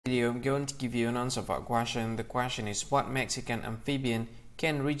I'm going to give you an answer for a question. The question is, what Mexican amphibian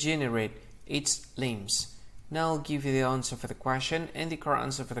can regenerate its limbs? Now I'll give you the answer for the question, and the correct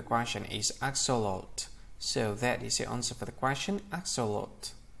answer for the question is axolotl. So that is the answer for the question,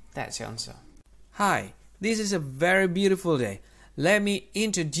 axolotl. That's the answer. Hi, this is a very beautiful day. Let me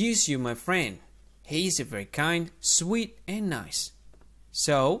introduce you my friend. He is very kind, sweet and nice.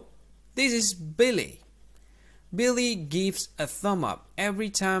 So, this is Billy. Billy gives a thumb up every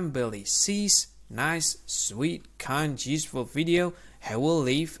time Billy sees nice, sweet, kind, useful video. He will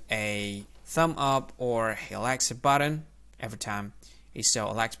leave a thumb up or he likes a button. Every time he saw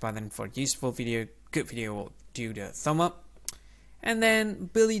a like button for useful video, good video, will do the thumb up. And then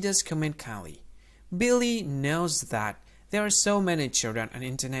Billy does comment kindly. Billy knows that there are so many children on the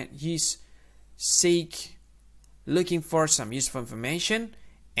internet seek looking for some useful information,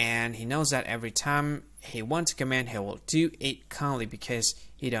 and he knows that every time he wants to comment, he will do it kindly because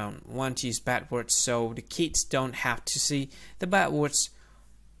he don't want to use bad words, so the kids don't have to see the bad words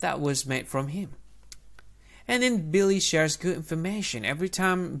that was made from him. And then Billy shares good information. Every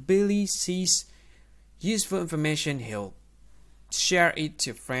time Billy sees useful information, he'll share it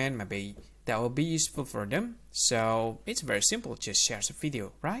to a friend, maybe that will be useful for them. So it's very simple, just share the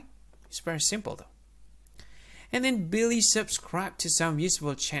video, right? It's very simple though. And then Billy subscribed to some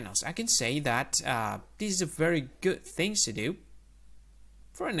useful channels. I can say that this is a very good thing to do.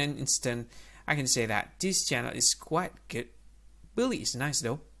 For an instant, I can say that this channel is quite good. Billy is nice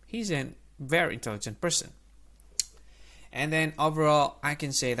though. He's a very intelligent person. And then overall, I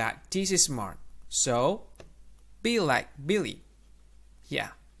can say that this is smart. So, be like Billy.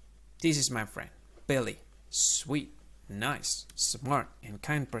 Yeah, this is my friend, Billy. Sweet, nice, smart, and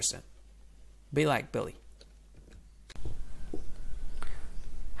kind person. Be like Billy.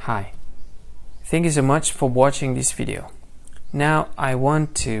 Hi, thank you so much for watching this video. Now I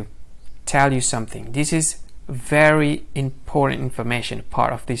want to tell you something. This is very important information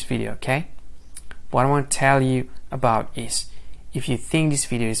part of this video, okay? What I want to tell you about is, if you think this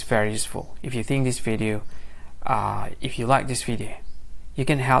video is very useful, if you think this video, if you like this video, you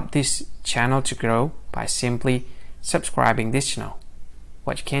can help this channel to grow by simply subscribing this channel.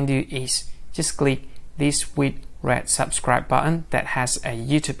 What you can do is just click this with red subscribe button that has a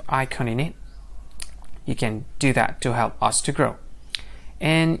YouTube icon in it. You can do that to help us to grow.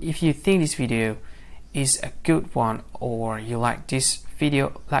 And if you think this video is a good one, or you like this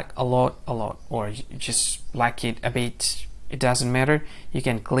video like a lot, or you just like it a bit, it doesn't matter, you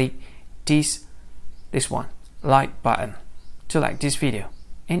can click this one, like button, to like this video.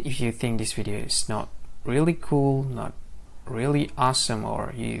 And if you think this video is not really cool, not really awesome,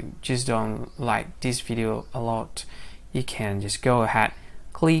 or you just don't like this video a lot, you can just go ahead,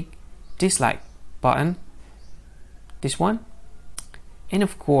 click dislike button, this one. And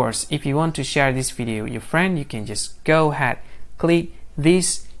of course, if you want to share this video with your friend, you can just go ahead, click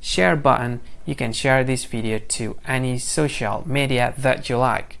this share button. You can share this video to any social media that you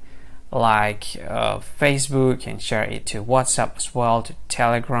like Facebook, and share it to WhatsApp as well, to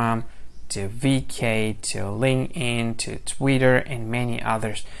Telegram, to VK, to LinkedIn, to Twitter, and many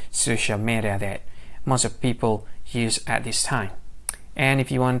other social media that most of people use at this time. And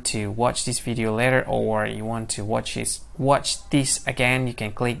if you want to watch this video later, or you want to watch this again, you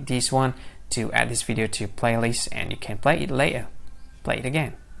can click this one to add this video to playlist, and you can play it later, play it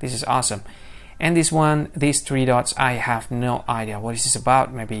again. This is awesome. And this one, these three dots, I have no idea what this is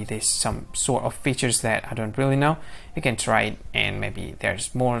about. Maybe there's some sort of features that I don't really know. You can try it, and maybe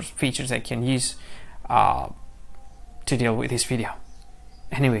there's more features that you can use to deal with this video.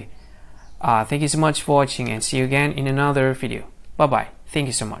 Anyway, thank you so much for watching, and see you again in another video. Bye bye. Thank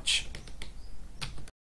you so much.